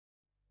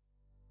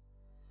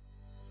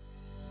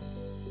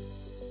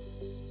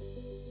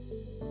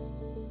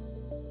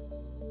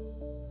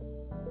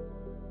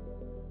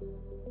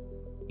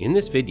In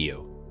this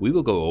video, we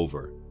will go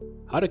over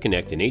how to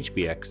connect an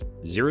HBX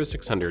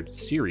 0600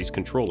 series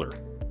controller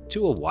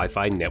to a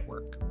Wi-Fi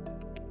network.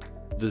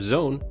 The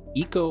Zone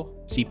Eco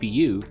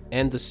CPU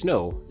and the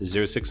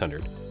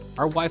SNO-0600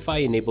 are Wi-Fi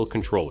enabled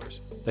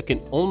controllers that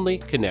can only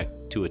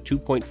connect to a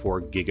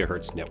 2.4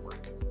 GHz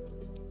network.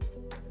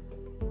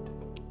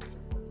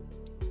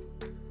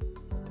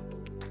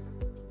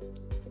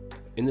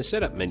 In the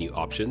Setup menu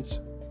options,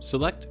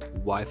 select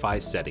Wi-Fi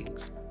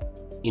Settings.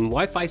 In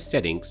Wi-Fi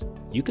Settings,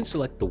 you can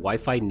select the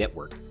Wi-Fi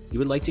network you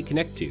would like to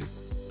connect to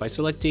by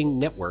selecting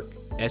Network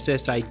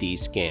SSID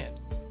Scan.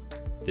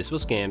 This will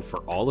scan for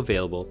all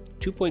available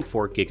 2.4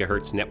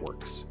 GHz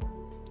networks.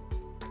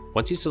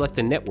 Once you select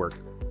the network,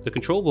 the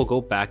control will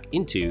go back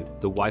into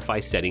the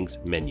Wi-Fi Settings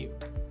menu.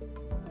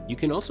 You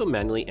can also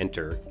manually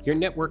enter your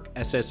network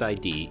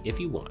SSID if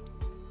you want.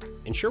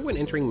 Ensure when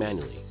entering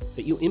manually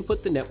that you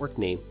input the network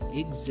name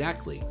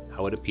exactly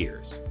how it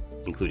appears,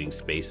 including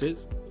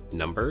spaces,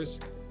 numbers,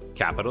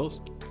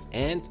 capitals,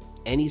 and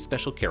any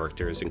special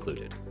characters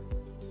included.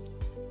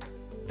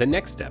 The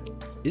next step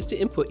is to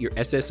input your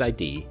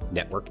SSID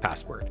network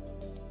password.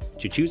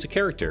 To choose a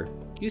character,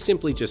 you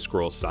simply just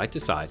scroll side to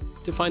side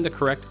to find the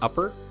correct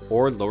upper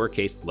or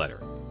lowercase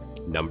letter,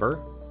 number,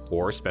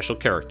 or special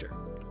character.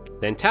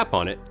 Then tap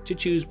on it to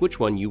choose which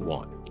one you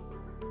want.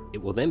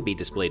 It will then be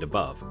displayed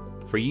above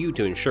for you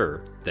to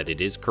ensure that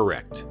it is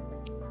correct.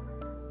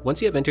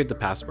 Once you have entered the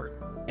password,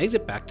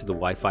 exit back to the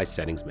Wi-Fi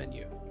settings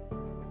menu.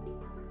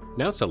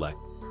 Now select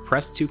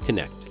Press to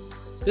Connect.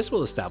 This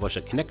will establish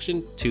a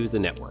connection to the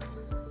network.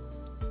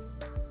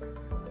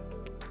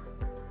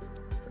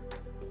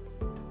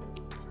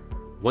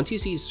 Once you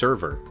see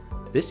Server,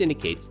 this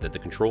indicates that the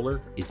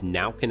controller is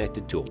now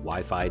connected to a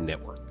Wi-Fi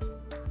network.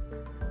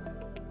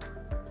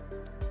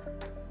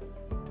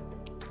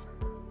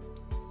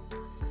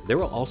 There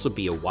will also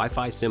be a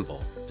Wi-Fi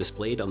symbol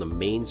displayed on the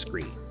main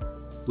screen,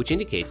 which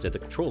indicates that the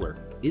controller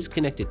is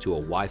connected to a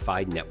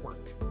Wi-Fi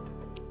network.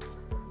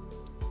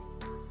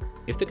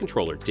 If the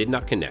controller did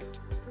not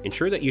connect,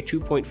 ensure that your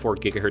 2.4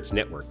 GHz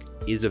network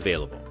is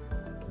available.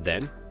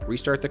 Then,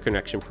 restart the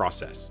connection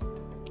process.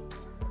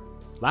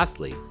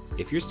 Lastly,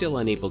 if you're still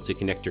unable to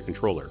connect your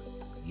controller,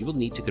 you will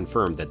need to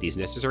confirm that these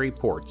necessary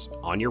ports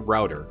on your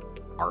router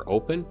are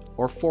open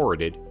or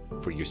forwarded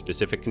for your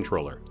specific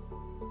controller.